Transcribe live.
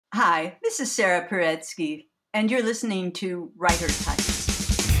Hi, this is Sarah Paretsky, and you're listening to Writer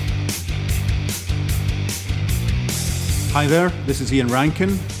Types. Hi there, this is Ian Rankin.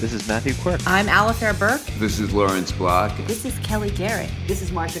 This is Matthew Quirk. I'm Alistair Burke. This is Lawrence Block. This is Kelly Garrett. This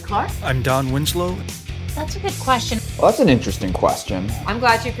is Marcia Clark. I'm Don Winslow. That's a good question. Well, that's an interesting question. I'm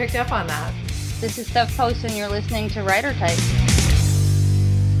glad you picked up on that. This is Steph Post, and you're listening to Writer Types.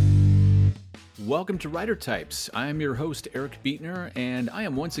 Welcome to Writer Types. I am your host, Eric Beetner, and I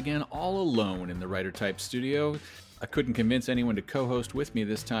am once again all alone in the Writer Types studio. I couldn't convince anyone to co-host with me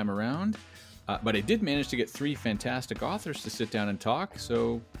this time around, but I did manage to get three fantastic authors to sit down and talk,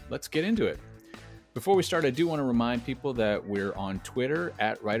 so let's get into it. Before we start, I do want to remind people that we're on Twitter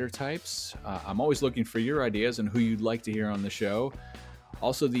at WriterTypes. I'm always looking for your ideas on who you'd like to hear on the show.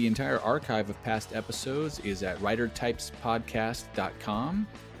 Also, the entire archive of past episodes is at writertypespodcast.com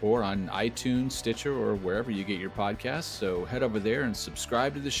or on iTunes, Stitcher, or wherever you get your podcasts. So head over there and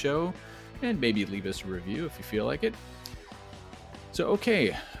subscribe to the show and maybe leave us a review if you feel like it. So,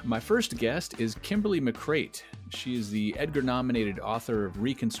 okay, my first guest is Kimberly McCreight. She is the Edgar-nominated author of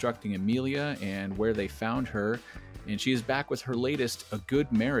Reconstructing Amelia and Where They Found Her, and she is back with her latest, A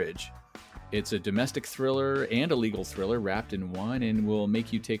Good Marriage. It's a domestic thriller and a legal thriller wrapped in one, and will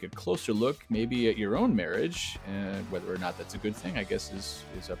make you take a closer look maybe at your own marriage. Whether or not that's a good thing, I guess, is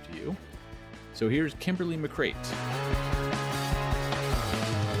up to you. So here's Kimberly McCreight.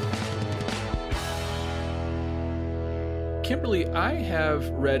 Kimberly, I have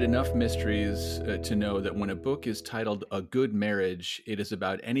read enough mysteries to know that when a book is titled A Good Marriage, it is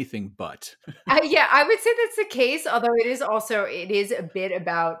about anything but. Yeah, I would say that's the case, although it is a bit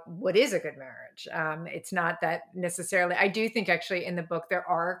about what is a good marriage. It's not that necessarily. I do think actually in the book there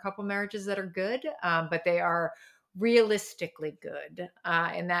are a couple marriages that are good, but they are realistically good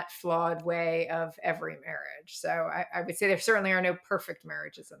in that flawed way of every marriage. So I would say there certainly are no perfect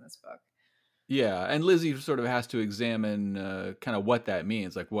marriages in this book. Yeah, and Lizzie sort of has to examine kind of what that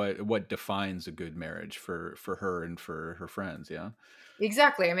means, like what defines a good marriage for her and for her friends. Yeah,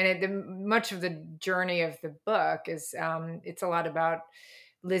 exactly. I mean, much of the journey of the book is it's a lot about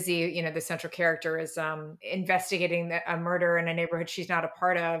Lizzie, the central character, is investigating a murder in a neighborhood she's not a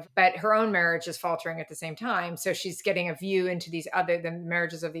part of, but her own marriage is faltering at the same time. So she's getting a view into the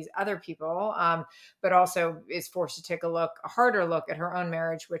marriages of these other people, but also is forced to take a harder look at her own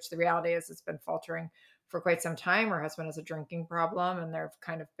marriage, which the reality is it's been faltering for quite some time. Her husband has a drinking problem, and there have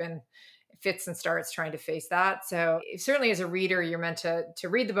kind of been fits and starts trying to face that. So certainly as a reader, you're meant to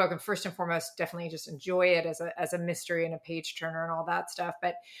read the book and first and foremost, definitely just enjoy it as a mystery and a page turner and all that stuff.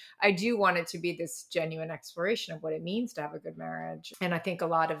 But I do want it to be this genuine exploration of what it means to have a good marriage. And I think a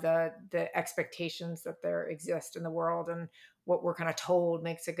lot of the expectations that there exist in the world and what we're kind of told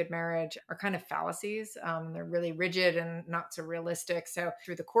makes a good marriage are kind of fallacies. They're really rigid and not so realistic. So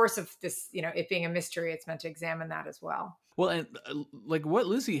through the course of this, it being a mystery, it's meant to examine that as well. Well, and like what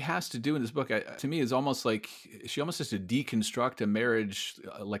Lizzie has to do in this book, to me, is almost like she almost has to deconstruct a marriage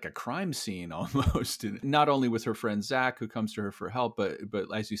like a crime scene almost. And not only with her friend Zach, who comes to her for help, but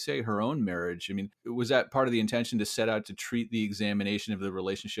as you say, her own marriage. I mean, was that part of the intention to set out to treat the examination of the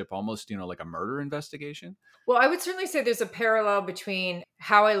relationship almost, like a murder investigation? Well, I would certainly say there's a parallel between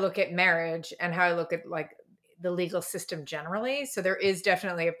how I look at marriage and how I look at the legal system generally. So there is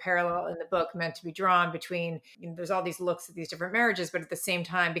definitely a parallel in the book meant to be drawn between, there's all these looks at these different marriages, but at the same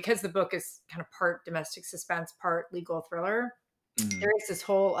time, because the book is kind of part domestic suspense, part legal thriller, there is this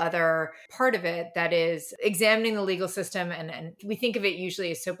whole other part of it that is examining the legal system. And we think of it usually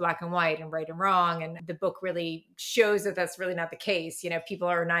as so black and white and right and wrong. And the book really shows that that's really not the case. People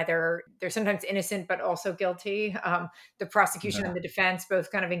are they're sometimes innocent, but also guilty. The prosecution and the defense both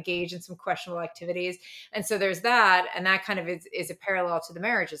kind of engage in some questionable activities. And so there's that. And that kind of is a parallel to the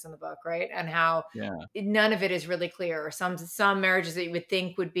marriages in the book, right? And how none of it is really clear. Some marriages that you would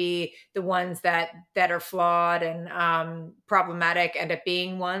think would be the ones that are flawed and problematic end up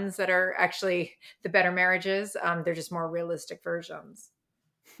being ones that are actually the better marriages. They're just more realistic versions.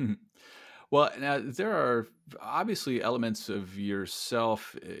 Well, now there are obviously elements of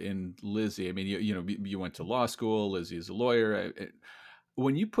yourself in Lizzie. I mean, you went to law school. Lizzie is a lawyer.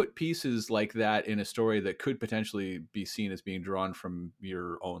 When you put pieces like that in a story that could potentially be seen as being drawn from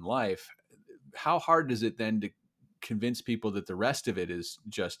your own life, how hard is it then to convince people that the rest of it is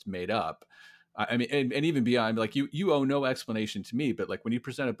just made up? I mean, and even beyond, like you owe no explanation to me, but like when you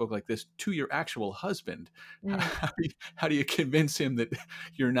present a book like this to your actual husband, Mm. how do you convince him that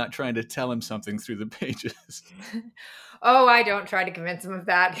you're not trying to tell him something through the pages? Oh, I don't try to convince him of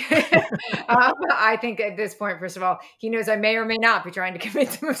that. I think at this point, first of all, he knows I may or may not be trying to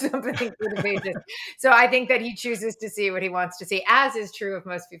convince him of something through the pages. So I think that he chooses to see what he wants to see, as is true of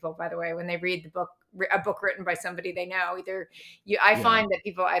most people, by the way, when they read a book written by somebody they know. I Yeah. find that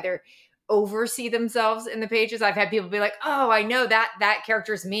people either oversee themselves in the pages. I've had people be like, "Oh, I know that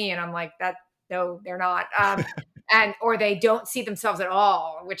character's me," and I'm like, "That no, they're not." Or they don't see themselves at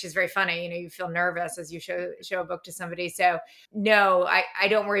all, which is very funny. You feel nervous as you show a book to somebody. So no, I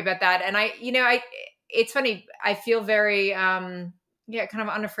don't worry about that. And it's funny. I feel very, kind of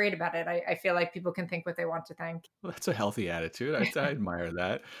unafraid about it. I feel like people can think what they want to think. Well, that's a healthy attitude. I admire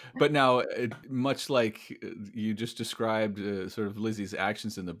that. But now, much like you just described, sort of Lizzie's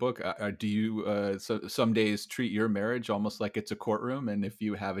actions in the book, do you some days treat your marriage almost like it's a courtroom? And if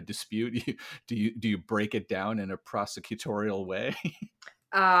you have a dispute, do you break it down in a prosecutorial way?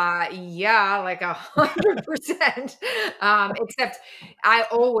 Yeah, like 100%. Except I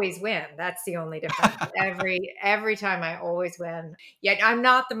always win. That's the only difference. Every time I always win. Yet I'm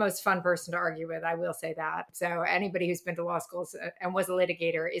not the most fun person to argue with. I will say that. So anybody who's been to law schools and was a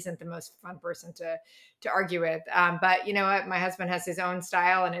litigator isn't the most fun person to argue with. But you know what? My husband has his own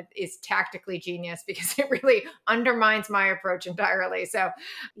style, and it is tactically genius because it really undermines my approach entirely. So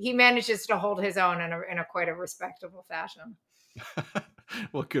he manages to hold his own in a quite a respectable fashion.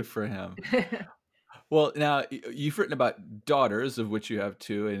 Well, good for him. Well, now you've written about daughters, of which you have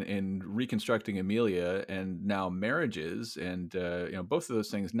two, in Reconstructing Amelia, and now marriages, and both of those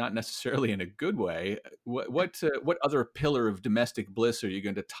things not necessarily in a good way. What other pillar of domestic bliss are you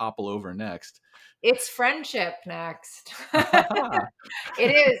going to topple over next? It's friendship next. It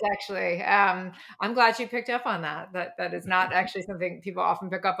is actually. I'm glad you picked up on that. That is not actually something people often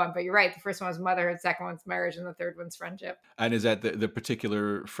pick up on. But you're right. The first one was motherhood, second one's marriage, and the third one's friendship. And is that the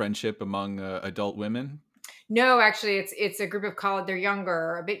particular friendship among adult women? No, actually, it's a group of college. They're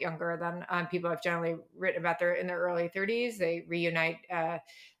younger, a bit younger than people I've generally written about. They're in their early 30s. They reunite a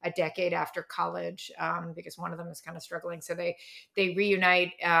decade after college because one of them is kind of struggling. So they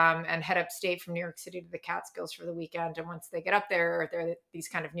reunite and head upstate from New York City to the Catskills for the weekend. And once they get up there, they're these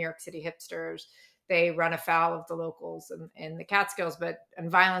kind of New York City hipsters. They run afoul of the locals in the Catskills,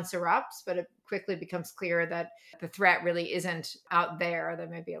 and violence erupts. But it quickly becomes clear that the threat really isn't out there. That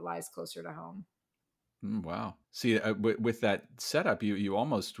maybe it lies closer to home. Wow. See, with that setup, you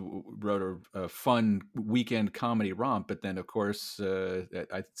almost wrote a fun weekend comedy romp, but then, of course,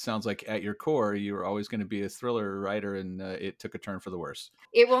 it sounds like at your core, you were always going to be a thriller writer, and it took a turn for the worse.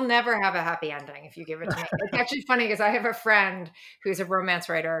 It will never have a happy ending if you give it to me. It's actually funny because I have a friend who's a romance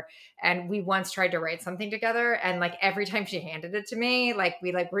writer, and we once tried to write something together, and like every time she handed it to me, I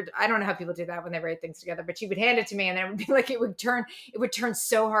don't know how people do that when they write things together, but she would hand it to me, and then it would be like it would turn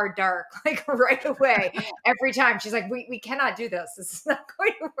so hard dark, like right away. Every time she's like, we cannot do this. This is not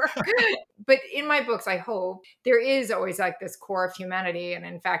going to work. But in my books, I hope there is always like this core of humanity. And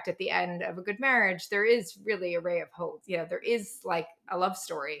in fact, at the end of a good marriage, there is really a ray of hope. There is like a love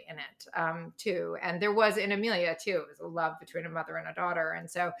story in it too. And there was in Amelia too. It was a love between a mother and a daughter. And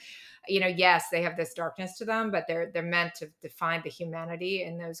so, yes, they have this darkness to them, but they're meant to define the humanity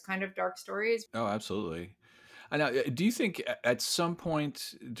in those kind of dark stories. Oh, absolutely. Now, do you think at some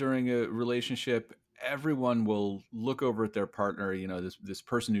point during a relationship, everyone will look over at their partner, this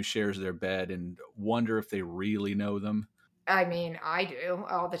person who shares their bed, and wonder if they really know them? I mean, I do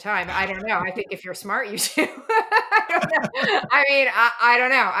all the time. I don't know. I think if you're smart, you do. I don't know. I mean, I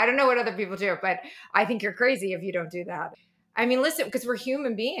don't know. I don't know what other people do, but I think you're crazy if you don't do that. I mean, listen, because we're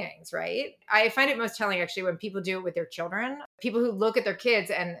human beings, right? I find it most telling actually when people do it with their children, people who look at their kids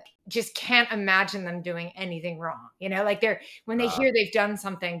and just can't imagine them doing anything wrong. Like when they hear they've done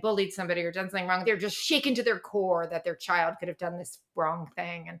something, bullied somebody or done something wrong, they're just shaken to their core that their child could have done this wrong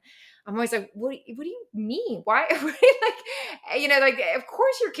thing. And I'm always like, what do you mean? Why? Of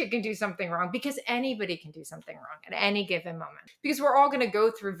course your kid can do something wrong because anybody can do something wrong at any given moment because we're all going to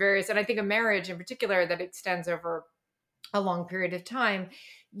go through various, and I think a marriage in particular that extends over a long period of time,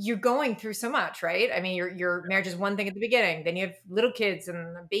 you're going through so much, right? I mean, your marriage is one thing at the beginning, then you have little kids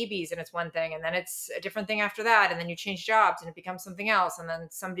and babies and it's one thing, and then it's a different thing after that, and then you change jobs and it becomes something else, and then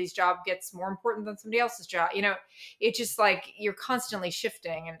somebody's job gets more important than somebody else's job. It's just like you're constantly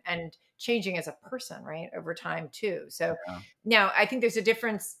shifting and changing as a person, right, over time too. So Now I think there's a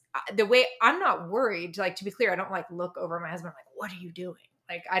difference. The way I'm not worried, like to be clear, I don't like look over my husband like, what are you doing?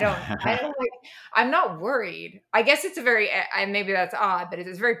 Like, I don't like, I'm not worried. I guess it's a very, and maybe that's odd, but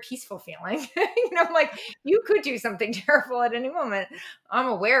it's a very peaceful feeling. Like, you could do something terrible at any moment. I'm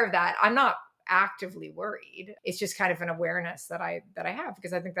aware of that. I'm not actively worried. It's just kind of an awareness that I have,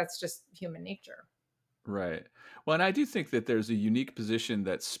 because I think that's just human nature. Right. Well, and I do think that there's a unique position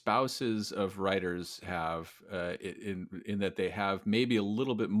that spouses of writers have in that they have maybe a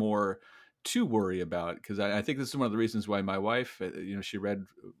little bit more to worry about, because I think this is one of the reasons why my wife, she read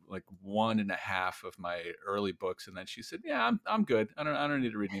like 1.5 of my early books, and then she said, "Yeah, I'm good. I don't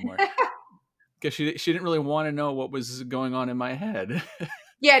need to read anymore," because she didn't really want to know what was going on in my head.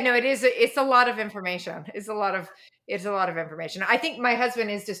 Yeah, no, it's a lot of information. It's a lot of information. I think my husband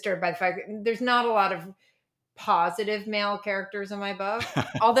is disturbed by the fact that there's not a lot of positive male characters in my book.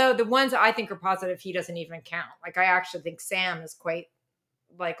 Although the ones I think are positive, he doesn't even count. Like, I actually think Sam is quite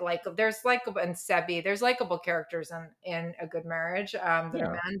like there's likable, and Sebi, there's likable characters in A Good Marriage that are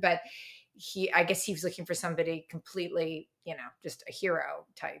men, but I guess he was looking for somebody completely, just a hero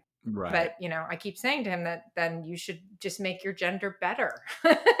type. Right. But, I keep saying to him that then you should just make your gender better.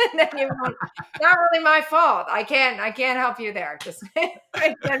 Then you won't, not really my fault. I can't help you there. Just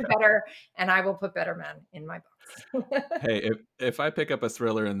make them better, and I will put better men in my books. Hey, if I pick up a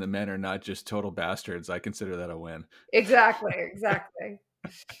thriller and the men are not just total bastards, I consider that a win. Exactly.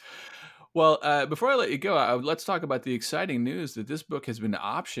 Well, before I let you go, let's talk about the exciting news that this book has been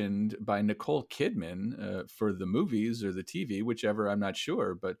optioned by Nicole Kidman for the movies or the TV, whichever, I'm not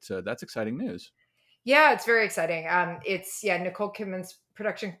sure, but that's exciting news. Yeah, it's very exciting. It's Nicole Kidman's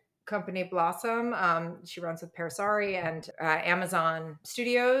production company, Blossom. She runs with Parisari and Amazon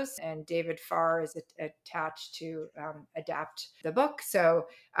Studios, and David Farr is attached to adapt the book. So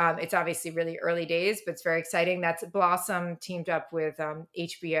it's obviously really early days, but it's very exciting. That's Blossom teamed up with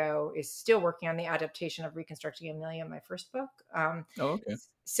HBO, is still working on the adaptation of Reconstructing Amelia, my first book. Okay.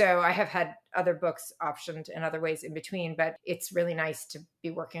 So I have had other books optioned in other ways in between, but it's really nice to be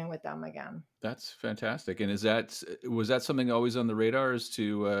working with them again. That's fantastic. And was that something always on the radar, is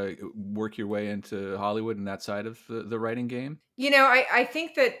to work your way into Hollywood and that side of the writing game? I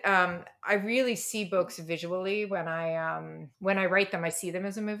think that I really see books visually when I write them. I see them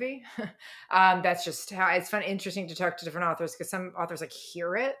as a movie. That's just how it's interesting to talk to different authors, because some authors like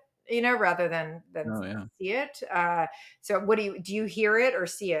hear it, rather than see it. So what do you hear it or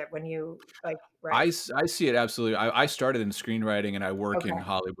see it when you like write? I see it, absolutely. I started in screenwriting, and I work in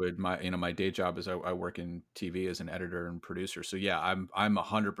Hollywood. My day job is I work in TV as an editor and producer. So yeah, I'm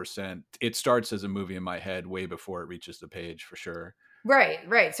 100%. It starts as a movie in my head way before it reaches the page, for sure.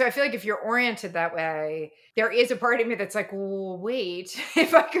 Right. So I feel like if you're oriented that way, there is a part of me that's like, well, wait,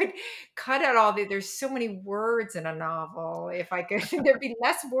 if I could cut out there's so many words in a novel. If I could, there'd be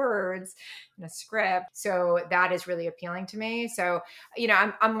less words in a script. So that is really appealing to me. So,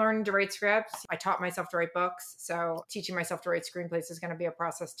 I'm learning to write scripts. I taught myself to write books. So teaching myself to write screenplays is going to be a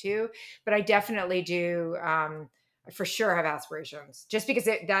process too. But I definitely do, for sure, have aspirations, just because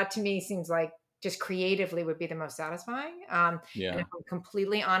that to me seems like just creatively would be the most satisfying. And if I'm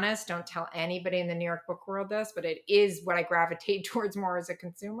completely honest, don't tell anybody in the New York book world this, but it is what I gravitate towards more as a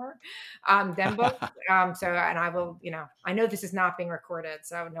consumer than books. And I will, I know this is not being recorded,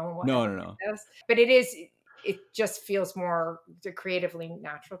 so no one will No. this, but it just feels more creatively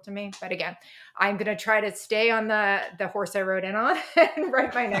natural to me. But again, I'm going to try to stay on the horse I rode in on and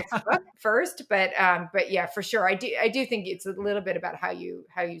write my next book first. But yeah, for sure. I do think it's a little bit about how you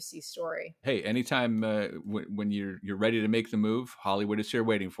see story. Hey, anytime when you're ready to make the move, Hollywood is here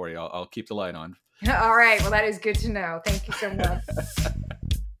waiting for you. I'll keep the light on. All right. Well, that is good to know. Thank you so much.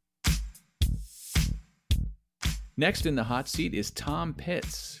 Next in the hot seat is Tom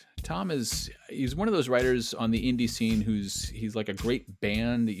Pitts. Tom he's one of those writers on the indie scene he's like a great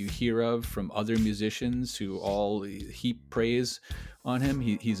band that you hear of from other musicians who all heap praise on him.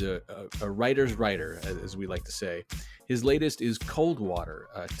 He's a writer's writer, as we like to say. His latest is Cold Water,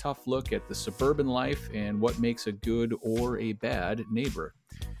 a tough look at the suburban life and what makes a good or a bad neighbor.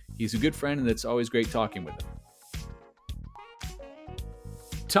 He's a good friend, and it's always great talking with him.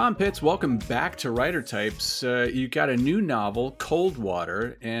 Tom Pitts, welcome back to Writer Types. You got a new novel, Cold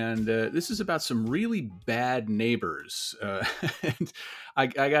Water, and this is about some really bad neighbors. And I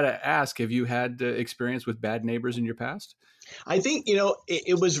got to ask, have you had experience with bad neighbors in your past? I think,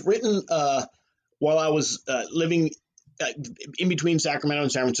 it was written while I was living in between Sacramento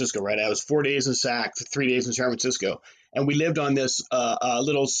and San Francisco, right? I was 4 days in Sac, 3 days in San Francisco. And we lived on this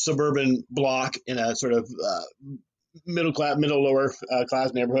little suburban block in a sort of middle lower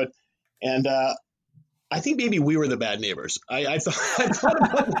class neighborhood. And I think maybe we were the bad neighbors. I thought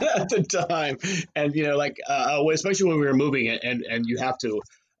about that at the time, and especially when we were moving, and you have to.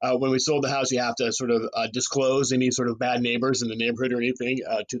 When we sold the house, you have to sort of disclose any sort of bad neighbors in the neighborhood or anything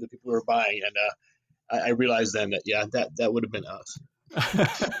to the people who are buying. And I realized then that that would have been us.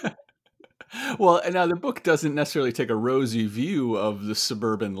 Well, now the book doesn't necessarily take a rosy view of the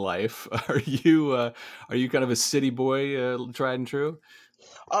suburban life. Are you kind of a city boy, tried and true?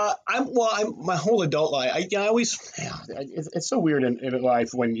 I'm my whole adult life. It's so weird in life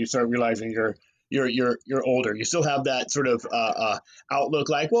when you start realizing you're older. You still have that sort of outlook,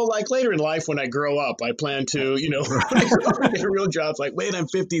 like later in life when I grow up, I plan to get a real job. It's like, wait, I'm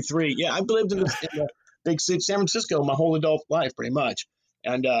 53. Yeah, I've lived in the big city, San Francisco, my whole adult life, pretty much,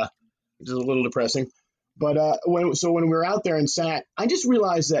 and it's a little depressing. But when we were out there in Sac, I just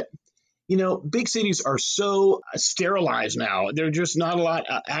realized that big cities are so sterilized now. There's just not a lot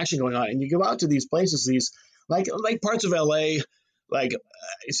of action going on, and you go out to these places, these like parts of LA. Like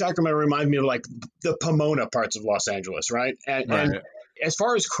Sacramento reminds me of like the Pomona parts of Los Angeles, right? And as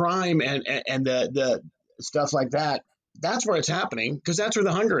far as crime and the stuff like that, that's where it's happening because that's where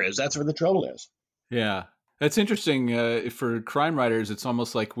the hunger is. That's where the trouble is. Yeah, that's interesting. For crime writers, it's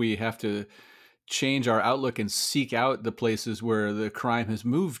almost like we have to change our outlook and seek out the places where the crime has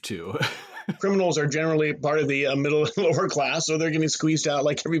moved to. Criminals are generally part of the middle and lower class, so they're getting squeezed out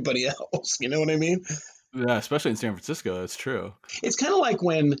like everybody else. You know what I mean? Yeah, especially in San Francisco, that's true. It's kind of like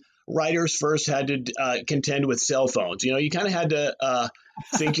when writers first had to contend with cell phones. You kind of had to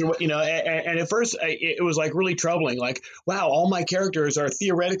think and at first it was like really troubling. Like, wow, all my characters are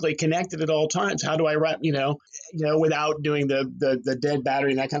theoretically connected at all times. How do I write, without doing the dead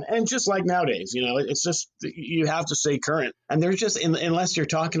battery and that kind of, and just like nowadays, it's just, you have to stay current. And there's just, unless you're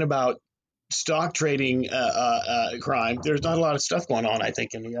talking about stock trading crime, there's not a lot of stuff going on, I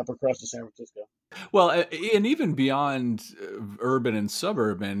think, in the upper crust of San Francisco. Well, and even beyond urban and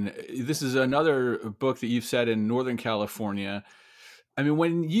suburban, this is another book that you've said in Northern California. I mean,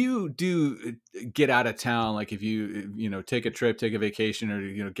 when you do get out of town, like if you take a trip, take a vacation,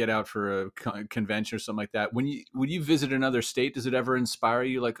 or get out for a convention or something like that, when you visit another state, does it ever inspire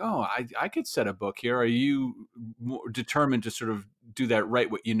you? Like, oh, I could set a book here. Are you determined to sort of do that right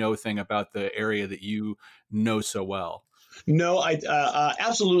what thing about the area that you know so well? No, I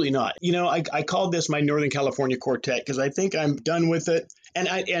absolutely not. I called this my Northern California quartet because I think I'm done with it.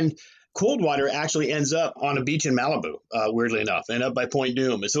 And Coldwater actually ends up on a beach in Malibu, weirdly enough, and up by Point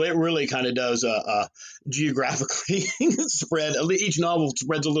Dume. So it really kind of does geographically spread. Each novel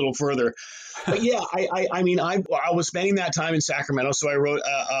spreads a little further. But yeah, I mean, I was spending that time in Sacramento, so I wrote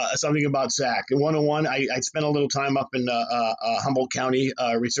something about Sac. In 101, I spent a little time up in Humboldt County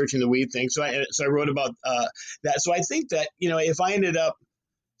researching the weed thing. So I wrote about that. So I think that, if I ended up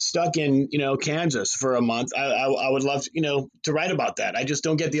stuck in, Kansas for a month, I would love, to write about that. I just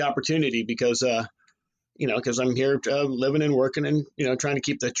don't get the opportunity because I'm here living and working and, trying to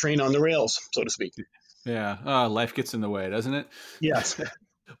keep the train on the rails, so to speak. Yeah. Life gets in the way, doesn't it? Yes.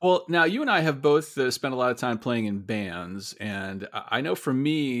 Well, now you and I have both spent a lot of time playing in bands, and I know for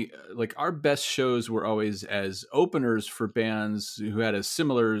me, like our best shows were always as openers for bands who had a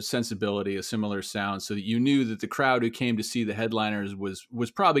similar sensibility, a similar sound, so that you knew that the crowd who came to see the headliners was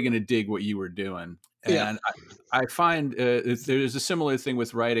probably going to dig what you were doing. Yeah. And I find there's a similar thing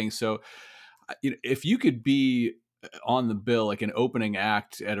with writing. So if you could be on the bill, like an opening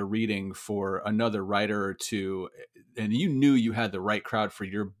act at a reading for another writer or two, and you knew you had the right crowd for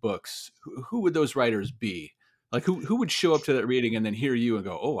your books, who would those writers be? Like who would show up to that reading and then hear you and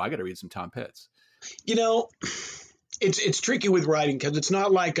go, oh, I got to read some Tom Pitts? It's tricky with writing because it's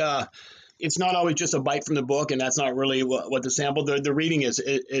not like it's not always just a bite from the book, and that's not really what the sample. The reading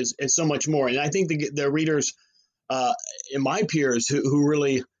is so much more, and I think the readers, in my peers, who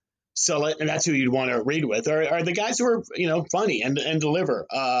really sell it, and that's who you'd want to read with, are the guys who are funny and deliver.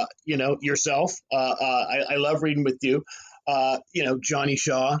 Yourself. I love reading with you. Johnny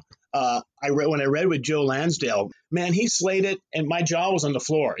Shaw. When I read with Joe Lansdale, man, he slayed it, and my jaw was on the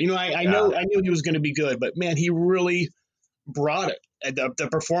floor. I knew he was going to be good, but man, he really brought it. The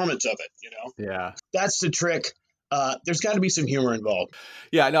performance of it. Yeah, that's the trick. There's got to be some humor involved.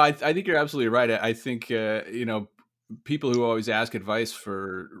 Yeah, no, I think you're absolutely right. I think people who always ask advice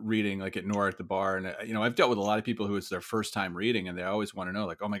for reading, like at Nora at the bar, and I've dealt with a lot of people who it's their first time reading, and they always want to know,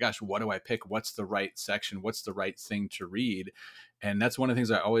 like, oh my gosh, what do I pick? What's the right section? What's the right thing to read? And that's one of the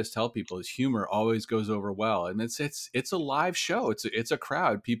things I always tell people is humor always goes over well. And it's a live show. It's a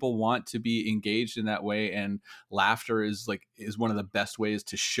crowd. People want to be engaged in that way. And laughter is one of the best ways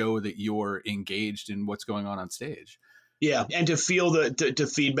to show that you're engaged in what's going on stage. Yeah, and to feel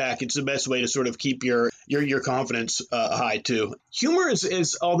the feedback, it's the best way to sort of keep your your confidence high too. Humor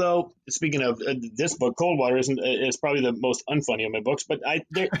is although speaking of this book, Coldwater is probably the most unfunny of my books, but I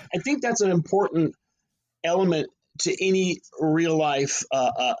think that's an important element to any real life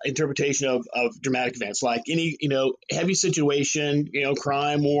interpretation of dramatic events, like any heavy situation,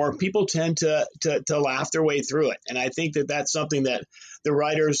 crime, war. People tend to laugh their way through it, and I think that's something that the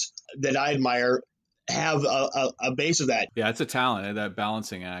writers that I admire have a base of that. Yeah, it's a talent, that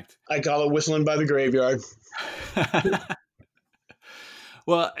balancing act. I call it whistling by the graveyard.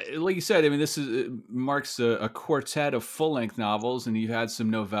 Well, like you said, I mean, this marks a quartet of full-length novels, and you've had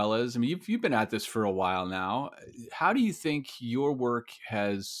some novellas. I mean, you've been at this for a while now. How do you think your work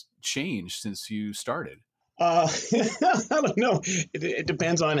has changed since you started? I don't know. It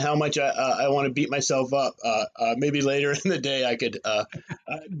depends on how much I want to beat myself up. Maybe later in the day I could,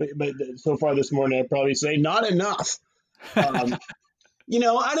 but so far this morning I'd probably say not enough. I don't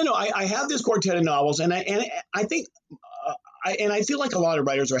know. I have this quartet of novels, and I think. I feel like a lot of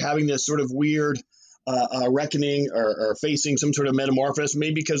writers are having this sort of weird reckoning or facing some sort of metamorphosis,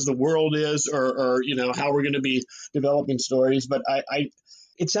 maybe because the world is, or how we're going to be developing stories. But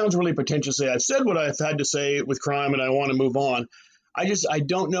it sounds really pretentious to say I've said what I've had to say with crime, and I want to move on. I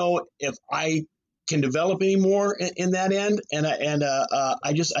don't know if I can develop any more in that end, and I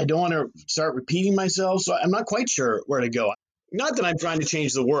don't want to start repeating myself. So I'm not quite sure where to go. Not that I'm trying to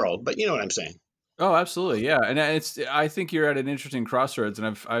change the world, but you know what I'm saying. Oh, absolutely. Yeah. And I think you're at an interesting crossroads,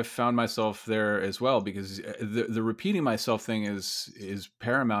 and I've found myself there as well, because the repeating myself thing is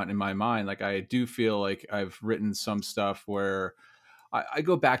paramount in my mind. Like, I do feel like I've written some stuff where I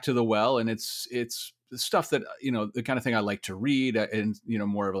go back to the well, and it's stuff that, the kind of thing I like to read, and,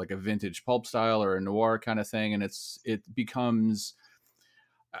 more of like a vintage pulp style or a noir kind of thing. And it becomes,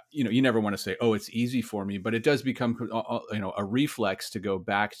 you never want to say, oh, it's easy for me, but it does become, a reflex to go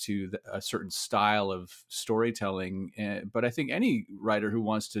back to a certain style of storytelling. But I think any writer who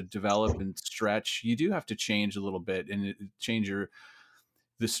wants to develop and stretch, you do have to change a little bit and change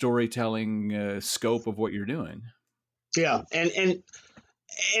the storytelling scope of what you're doing. Yeah. And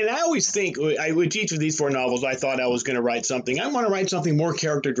I always think with each of these 4 novels, I thought I was going to write something. I want to write something more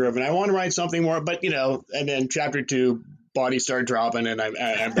character driven. I want to write something more, but and then chapter 2, bodies start dropping, and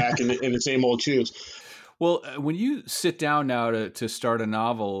I'm back in the same old shoes. Well, when you sit down now to start a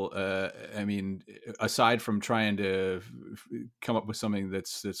novel, I mean, aside from trying to come up with something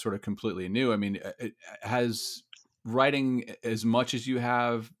that's sort of completely new, I mean, has writing as much as you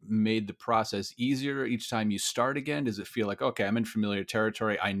have made the process easier each time you start again? Does it feel like, okay, I'm in familiar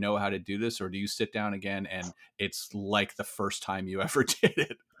territory, I know how to do this? Or do you sit down again and it's like the first time you ever did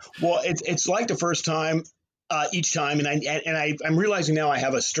it? Well, it's like the first time. Each time, and I'm realizing now I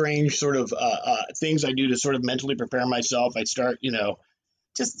have a strange sort of things I do to sort of mentally prepare myself. I start,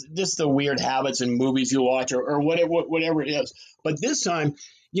 just the weird habits and movies you watch or whatever it is. But this time,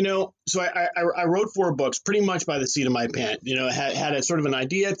 so I wrote 4 books pretty much by the seat of my pen. Had a sort of an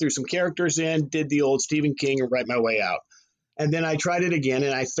idea, threw some characters in, did the old Stephen King and write my way out. And then I tried it again,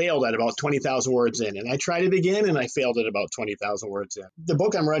 and I failed at about 20,000 words in. And I tried it again, and I failed at about 20,000 words in. The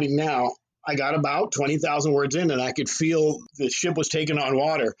book I'm writing now, I got about 20,000 words in, and I could feel the ship was taking on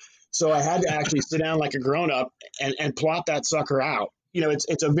water. So I had to actually sit down like a grown-up and plot that sucker out.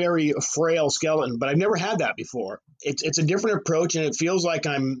 It's a very frail skeleton, but I've never had that before. It's a different approach, and it feels like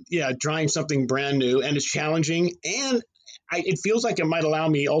I'm trying something brand new, and it's challenging, and it feels like it might allow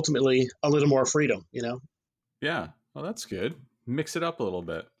me ultimately a little more freedom. Yeah, well, that's good. Mix it up a little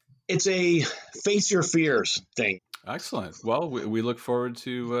bit. It's a face your fears thing. Excellent. Well, we look forward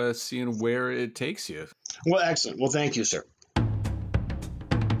to seeing where it takes you. Well, excellent. Well, thank you, sir.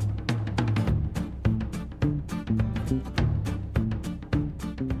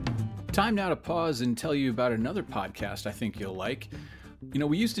 Time now to pause and tell you about another podcast I think you'll like.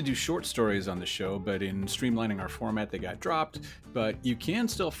 We used to do short stories on the show, but in streamlining our format, they got dropped. But you can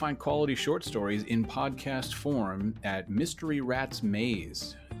still find quality short stories in podcast form at Mystery Rat's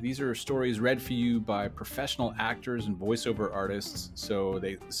Maze. These are stories read for you by professional actors and voiceover artists, so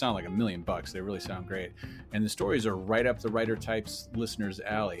they sound like $1 million. They really sound great. And the stories are right up the writer type's listener's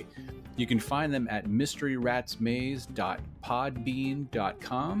alley. You can find them at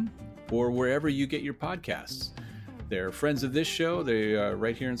mysteryratsmaze.podbean.com or wherever you get your podcasts. They're friends of this show. They're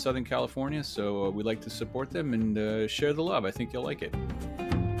right here in Southern California, so we'd like to support them and share the love. I think you'll like it.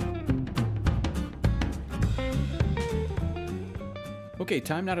 Okay,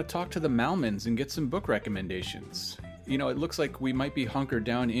 time now to talk to the Malmans and get some book recommendations. It looks like we might be hunkered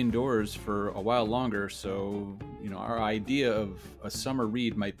down indoors for a while longer, so, our idea of a summer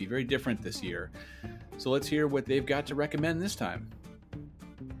read might be very different this year. So let's hear what they've got to recommend this time.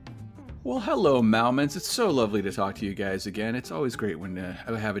 Well, hello, Malmans. It's so lovely to talk to you guys again. It's always great when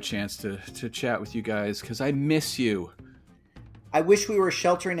I have a chance to chat with you guys because I miss you. I wish we were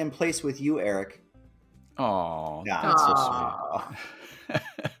sheltering in place with you, Eric. Oh, Yeah. that's so sweet.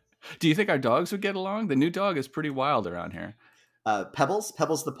 Do you think our dogs would get along? The new dog is pretty wild around here. Pebbles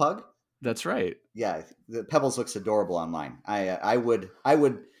the pug. That's right. Yeah, the Pebbles looks adorable online. I would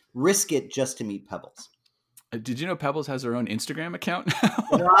risk it just to meet Pebbles. Did you know Pebbles has her own Instagram account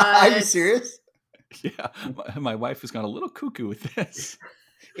now? Are you serious? Yeah, my wife has gone a little cuckoo with this.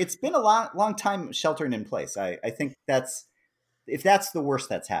 It's been a long time sheltering in place. I think if that's the worst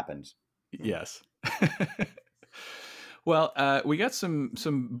that's happened. Yes. Well, we got some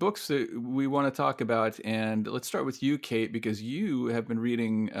books that we want to talk about, and let's start with you, Kate, because you have been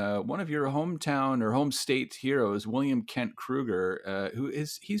reading one of your hometown or home state heroes, William Kent Kruger,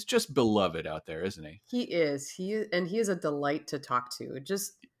 he's just beloved out there, isn't he? He is. He is a delight to talk to. It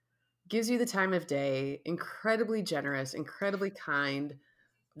just gives you the time of day. Incredibly generous, incredibly kind.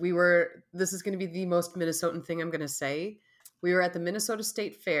 This is going to be the most Minnesotan thing I'm going to say. We were at the Minnesota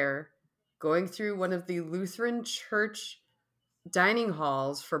State Fair, going through one of the Lutheran church dining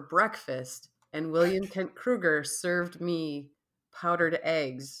halls for breakfast, and William Kent Kruger served me powdered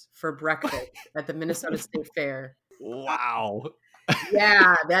eggs for breakfast at the Minnesota State Fair. Wow.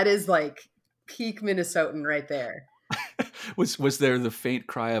 Yeah, that is like peak Minnesotan right there. Was there the faint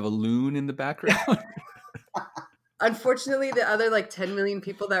cry of a loon in the background? Unfortunately, the other like 10 million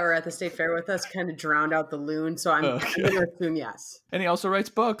people that were at the state fair with us kind of drowned out the loon. So I'm going to assume yes. And he also writes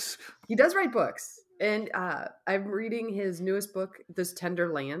books. He does write books. And I'm reading his newest book, This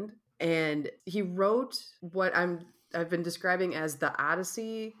Tender Land. And he wrote what I've been describing as the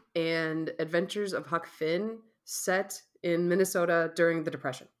Odyssey and Adventures of Huck Finn set in Minnesota during the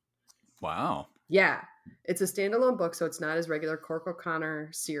Depression. Wow. Yeah. It's a standalone book, so it's not his regular Cork O'Connor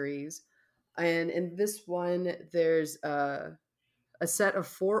series. And in this one, there's a set of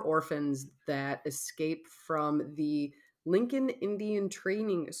 4 orphans that escape from the Lincoln Indian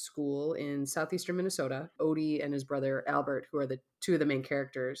Training School in southeastern Minnesota. Odie and his brother Albert, who are the 2 of the main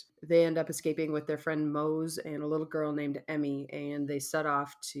characters, they end up escaping with their friend Mose and a little girl named Emmy, and they set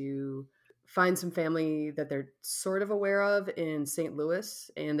off to find some family that they're sort of aware of in St. Louis,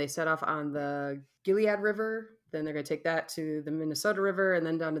 and they set off on the Gilead River. Then they're going to take that to the Minnesota River and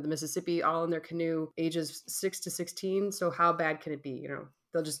then down to the Mississippi, all in their canoe, ages 6 to 16. So how bad can it be? You know,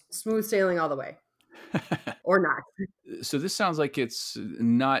 they'll just smooth sailing all the way or not. So this sounds like it's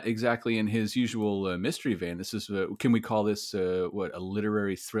not exactly in his usual mystery vein. This is, can we call this a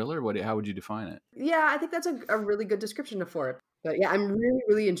literary thriller? How would you define it? Yeah, I think that's a really good description for it. But yeah, I'm really,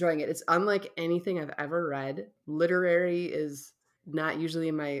 really enjoying it. It's unlike anything I've ever read. Literary is not usually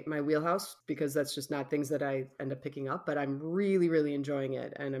in my wheelhouse because that's just not things that I end up picking up, but I'm really, really enjoying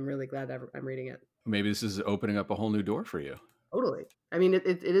it. And I'm really glad that I'm reading it. Maybe this is opening up a whole new door for you. Totally. I mean, it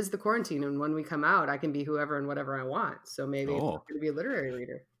is the quarantine. And when we come out, I can be whoever and whatever I want. So maybe I'm going to be a literary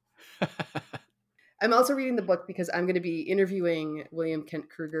reader. I'm also reading the book because I'm going to be interviewing William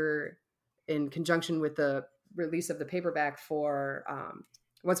Kent Kruger in conjunction with the release of the paperback for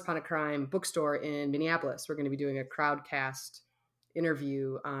Once Upon a Crime bookstore in Minneapolis. We're going to be doing a crowdcast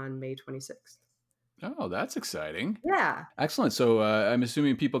interview on May 26th. Oh, that's exciting. Yeah. Excellent. So I'm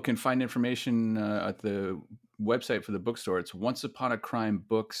assuming people can find information at the website for the bookstore. It's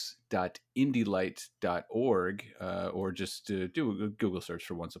onceuponacrimebooks.indylight.org or just do a Google search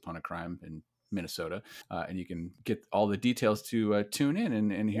for Once Upon a Crime in Minnesota, and you can get all the details to tune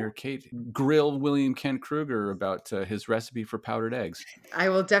in and hear Kate grill William Kent Kruger about his recipe for powdered eggs. I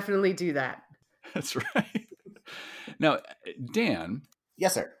will definitely do that. That's right. Now, Dan.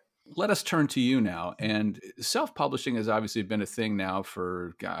 Yes, sir. Let us turn to you now. And self-publishing has obviously been a thing now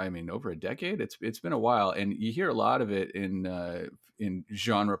for, over a decade. It's been a while, and you hear a lot of it in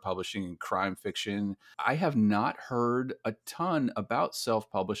genre publishing and crime fiction. I have not heard a ton about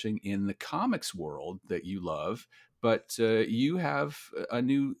self-publishing in the comics world that you love, but you have a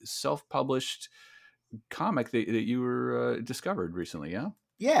new self-published comic that you were discovered recently, yeah?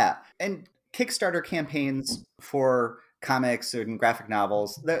 Yeah, and Kickstarter campaigns for comics and graphic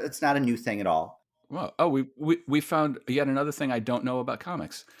novels, it's not a new thing at all. Well, we found yet another thing I don't know about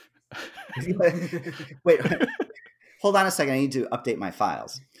comics. Wait, hold on a second. I need to update my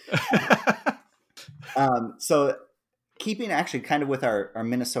files. So keeping actually kind of with our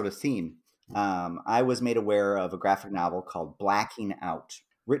Minnesota theme, I was made aware of a graphic novel called Blacking Out,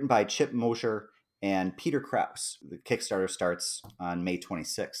 written by Chip Mosher and Peter Krause. The Kickstarter starts on May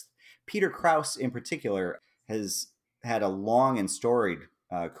 26th. Peter Krause in particular has had a long and storied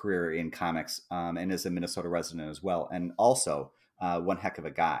career in comics and is a Minnesota resident as well, and also one heck of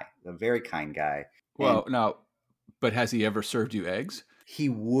a guy, a very kind guy. Well, now, but has he ever served you eggs? He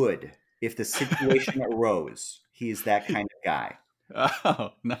would, if the situation arose. He's that kind of guy.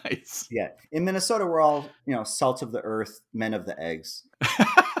 Oh, nice. Yeah. In Minnesota, we're all, salt of the earth, men of the eggs.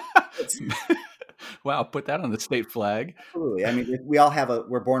 Wow, put that on the state flag. Absolutely. I mean,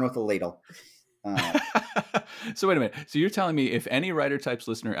 we're born with a ladle. So wait a minute. So you're telling me if any Writer Types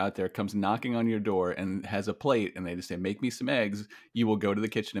listener out there comes knocking on your door and has a plate and they just say, make me some eggs, you will go to the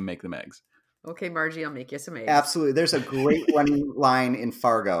kitchen and make them eggs. Okay, Margie, I'll make you some eggs. Absolutely. There's a great running line in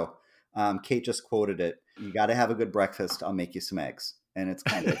Fargo. Kate just quoted it. You got to have a good breakfast. I'll make you some eggs. And it's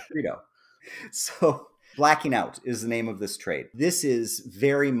kind of a credo. So Blacking Out is the name of this trade. This is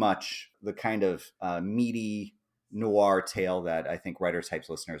very much the kind of meaty noir tale that I think Writer Types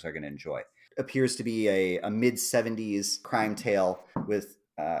listeners are going to enjoy. Appears to be a mid-70s crime tale with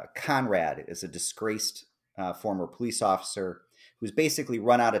Conrad is a disgraced former police officer who's basically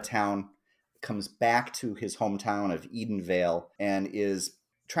run out of town, comes back to his hometown of Edenvale, and is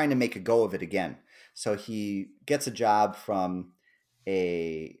trying to make a go of it again. So he gets a job from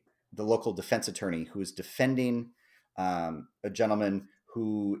the local defense attorney who is defending a gentleman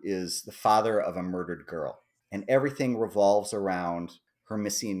who is the father of a murdered girl. And everything revolves around her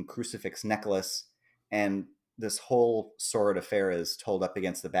missing crucifix necklace. And this whole sordid affair is told up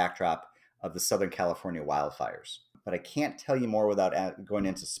against the backdrop of the Southern California wildfires. But I can't tell you more without going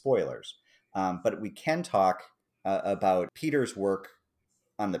into spoilers. But we can talk about Peter's work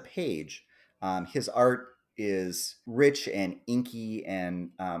on the page. His art is rich and inky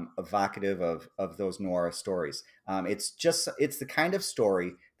and evocative of those noir stories. It's the kind of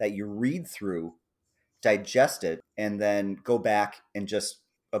story that you read through, digest it, and then go back and just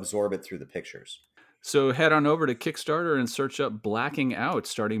absorb it through the pictures. So head on over to Kickstarter and search up Blacking Out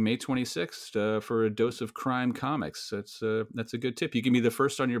starting May 26th for a dose of crime comics. That's a good tip. You can be the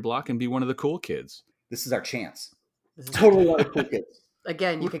first on your block and be one of the cool kids. This is our chance. Totally one of the cool kids.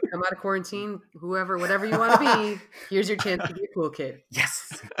 Again, you can come out of quarantine, whatever you want to be. Here's your chance to be a cool kid.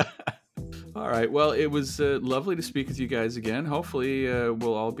 Yes. All right. Well, it was lovely to speak with you guys again. Hopefully,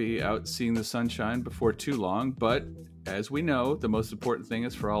 we'll all be out seeing the sunshine before too long. But as we know, the most important thing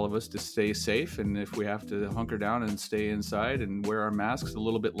is for all of us to stay safe. And if we have to hunker down and stay inside and wear our masks a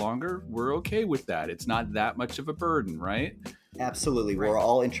little bit longer, we're okay with that. It's not that much of a burden, right? Absolutely. Right. We're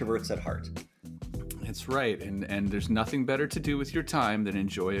all introverts at heart. That's right. And there's nothing better to do with your time than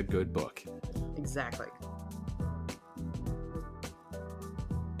enjoy a good book. Exactly.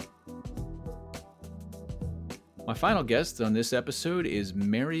 My final guest on this episode is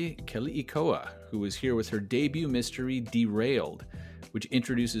Mary Keli'ikoa, who is here with her debut mystery, Derailed, which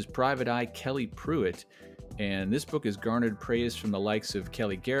introduces Private Eye Kelly Pruitt. And this book has garnered praise from the likes of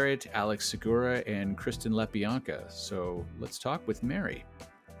Kelly Garrett, Alex Segura, and Kristen LaBianca. So let's talk with Mary.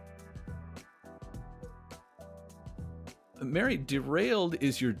 Mary, Derailed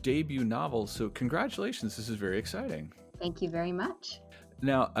is your debut novel, so congratulations. This is very exciting. Thank you very much.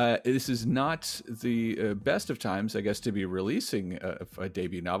 Now, this is not the best of times, I guess, to be releasing a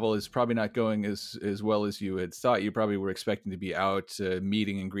debut novel. It's probably not going as well as you had thought. You probably were expecting to be out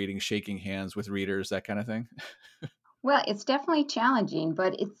meeting and greeting, shaking hands with readers, that kind of thing. Well, it's definitely challenging,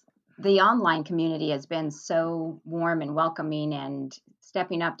 but the online community has been so warm and welcoming and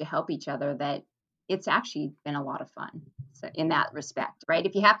stepping up to help each other that it's actually been a lot of fun. So in that respect, right?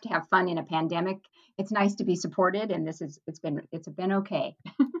 If you have to have fun in a pandemic, it's nice to be supported, and it's been okay.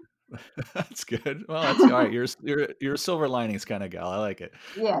 That's good. Well, that's all right. You're a silver linings kind of gal. I like it.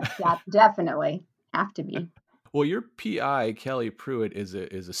 Yes, definitely have to be. Well, your PI, Kelly Pruitt, is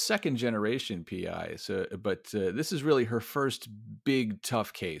a second generation PI. But this is really her first big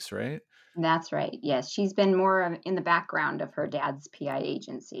tough case, right? That's right. Yes, she's been more in the background of her dad's PI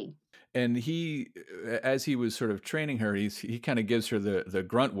agency. And he, as he was sort of training her, he kind of gives her the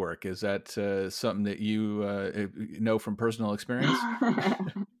grunt work. Is that something that you know from personal experience?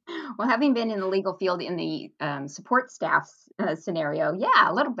 Well, having been in the legal field in the support staff scenario, yeah,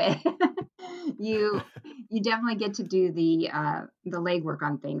 a little bit. You definitely get to do the legwork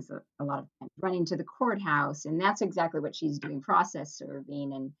on things a lot of times, running to the courthouse, and that's exactly what she's doing, process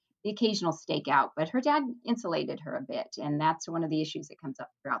serving and the occasional stakeout, but her dad insulated her a bit, and that's one of the issues that comes up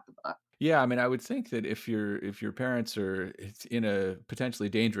throughout the book. Yeah, I mean, I would think that if your parents are in a potentially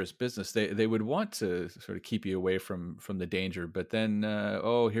dangerous business, they would want to sort of keep you away from the danger, but then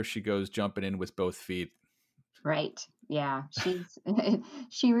here she goes jumping in with both feet. Right. Yeah,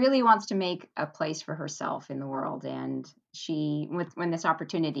 she really wants to make a place for herself in the world, and when this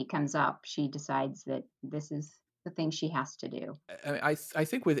opportunity comes up, she decides that this is the things she has to do. I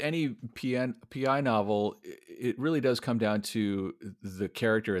think with any PI novel, it really does come down to the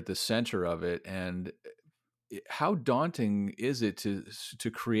character at the center of it, and how daunting is it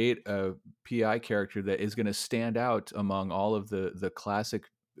to create a PI character that is going to stand out among all of the classic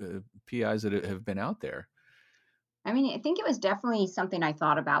PIs that have been out there? I mean, I think it was definitely something I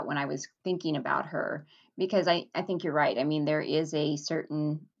thought about when I was thinking about her, because I think you're right. I mean, there is a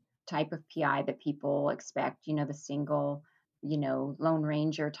certain type of PI that people expect, the single, Lone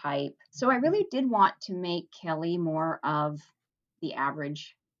Ranger type. So I really did want to make Kelly more of the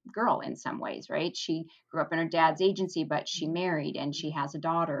average girl in some ways, right? She grew up in her dad's agency, but she married and she has a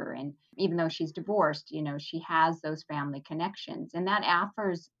daughter. And even though she's divorced, she has those family connections. And that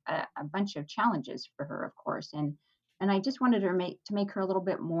offers a bunch of challenges for her, of course. And I just wanted her to make her a little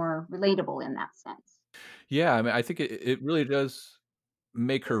bit more relatable in that sense. Yeah, I mean, I think it really does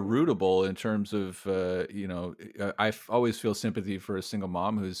make her rootable in terms of always feel sympathy for a single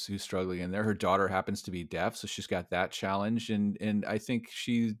mom who's struggling in there. Her daughter happens to be deaf, so she's got that challenge, and I think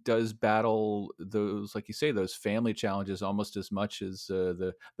she does battle those, like you say, those family challenges almost as much as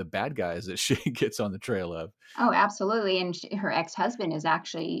the bad guys that she gets on the trail of. Oh, absolutely. And her ex-husband is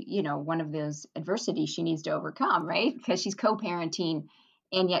actually, one of those adversities she needs to overcome, right? Because she's co-parenting,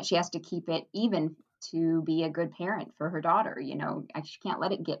 and yet she has to keep it even to be a good parent for her daughter. She can't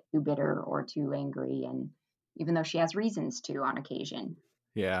let it get too bitter or too angry, and even though she has reasons to on occasion.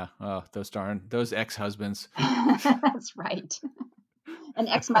 Yeah. Oh, those ex-husbands. That's right. And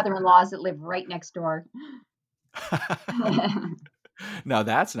ex-mother-in-laws that live right next door. Now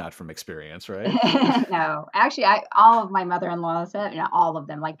that's not from experience, right? No, actually, all of my mother-in-laws, not all of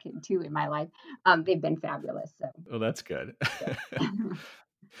them, like 2 in my life, they've been fabulous. So. Well, that's good.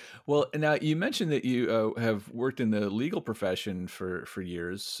 Well, now you mentioned that you have worked in the legal profession for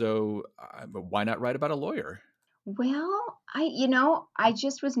years. So why not write about a lawyer? Well, I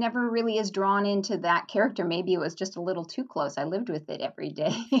just was never really as drawn into that character. Maybe it was just a little too close. I lived with it every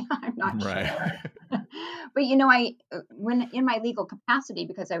day. I'm not sure. But when in my legal capacity,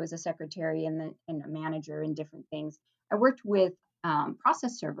 because I was a secretary and a manager in different things, I worked with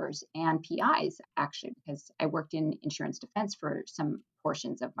process servers and PIs, actually, because I worked in insurance defense for some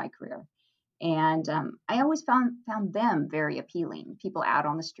portions of my career. And I always found them very appealing. People out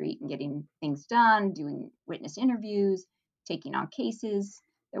on the street and getting things done, doing witness interviews, taking on cases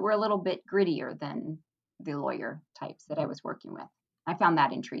that were a little bit grittier than the lawyer types that I was working with. I found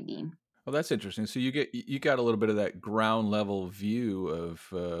that intriguing. Well, that's interesting. So you got a little bit of that ground level view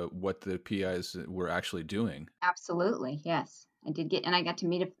of what the PIs were actually doing. Absolutely, yes. I did and I got to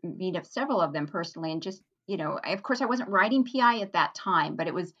meet up several of them personally, and just of course I wasn't writing PI at that time, but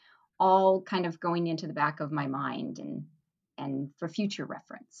it was all kind of going into the back of my mind and for future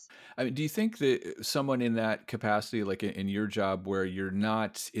reference. I mean, do you think that someone in that capacity, like in your job where you're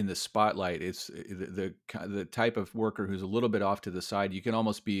not in the spotlight, it's the type of worker who's a little bit off to the side, you can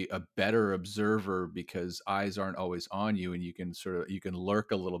almost be a better observer because eyes aren't always on you, and you can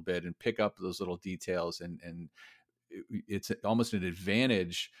lurk a little bit and pick up those little details, and it's almost an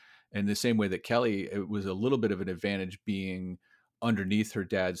advantage in the same way that Kelly, it was a little bit of an advantage being underneath her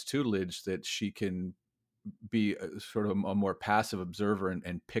dad's tutelage, that she can be sort of a more passive observer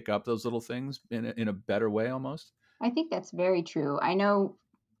and pick up those little things in a better way almost. I think that's very true. I know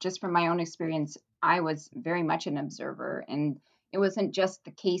just from my own experience, I was very much an observer, and it wasn't just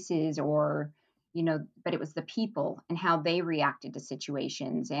the cases but it was the people and how they reacted to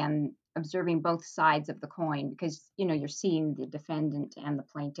situations, and observing both sides of the coin, because, you're seeing the defendant and the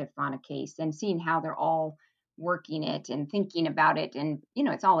plaintiff on a case and seeing how they're all working it and thinking about it. And,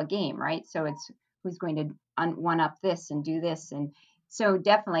 it's all a game, right? So it's who's going to one up this and do this. And so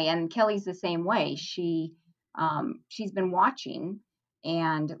definitely, and Kelly's the same way. She's been watching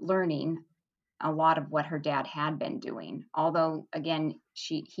and learning a lot of what her dad had been doing. Although, again,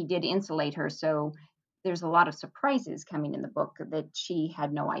 he did insulate her. So there's a lot of surprises coming in the book that she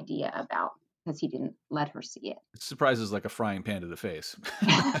had no idea about because he didn't let her see it. Surprises like a frying pan to the face.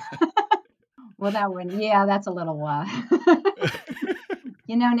 Well, that's a little,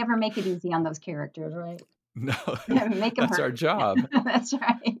 never make it easy on those characters, right? No, make them that's hurt. our job. That's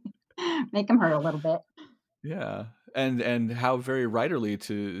right. Make them hurt a little bit. Yeah. And how very writerly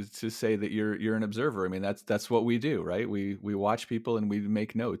to say that you're an observer. I mean, that's what we do, right? We watch people and we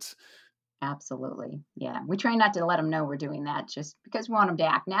make notes. Absolutely. Yeah. We try not to let them know we're doing that just because we want them to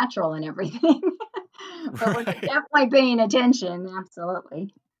act natural and everything. But We're definitely paying attention.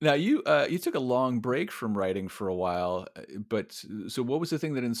 Absolutely. Now you took a long break from writing for a while, but so what was the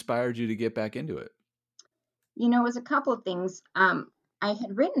thing that inspired you to get back into it? It was a couple of things. I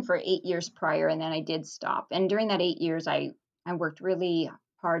had written for 8 years prior, and then I did stop. And during that 8 years, I worked really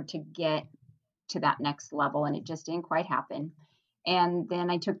hard to get to that next level, and it just didn't quite happen. And then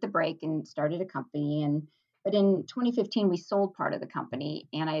I took the break and started a company. But in 2015, we sold part of the company,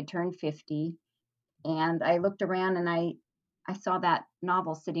 and I had turned 50. And I looked around and I saw that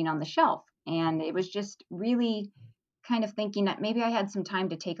novel sitting on the shelf. And it was just really kind of thinking that maybe I had some time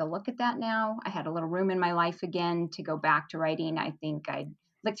to take a look at that now. I had a little room in my life again to go back to writing. I think I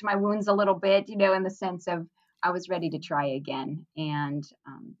licked my wounds a little bit, in the sense of I was ready to try again. And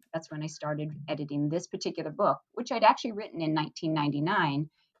that's when I started editing this particular book, which I'd actually written in 1999.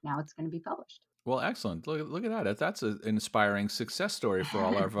 Now it's going to be published. Well, excellent. Look at that. That's an inspiring success story for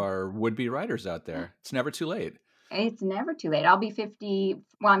all of our would-be writers out there. It's never too late. It's never too late. I'll be 50.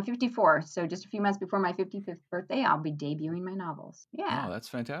 Well, I'm 54. So just a few months before my 55th birthday, I'll be debuting my novels. Yeah. Oh, that's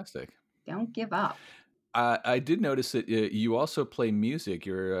fantastic. Don't give up. I did notice that you also play music.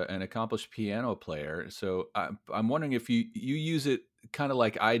 You're an accomplished piano player. So I'm wondering if you use it kind of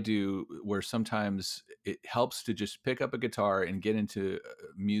like I do, where sometimes it helps to just pick up a guitar and get into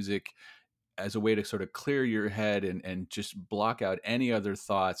music as a way to sort of clear your head and just block out any other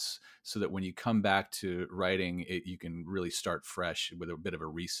thoughts so that when you come back to writing it, you can really start fresh with a bit of a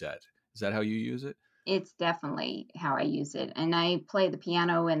reset. Is that how you use it? It's definitely how I use it. And I play the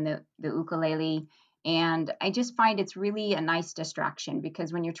piano and the ukulele. And I just find it's really a nice distraction,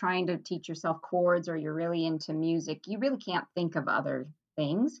 because when you're trying to teach yourself chords or you're really into music, you really can't think of other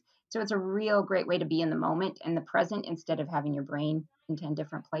things. So it's a real great way to be in the moment and the present instead of having your brain in 10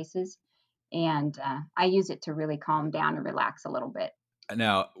 different places. And I use it to really calm down and relax a little bit.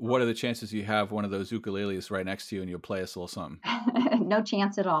 Now, what are the chances you have one of those ukuleles right next to you and you'll play us a little something? No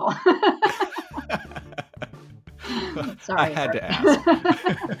chance at all. Sorry. I had to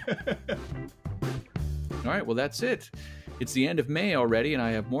ask. All right, well, that's it. It's the end of May already, and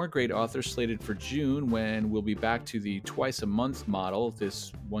I have more great authors slated for June, when we'll be back to the twice-a-month model.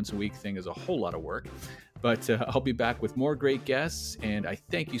 This once-a-week thing is a whole lot of work. But I'll be back with more great guests, and I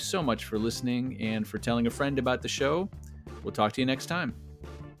thank you so much for listening and for telling a friend about the show. We'll talk to you next time.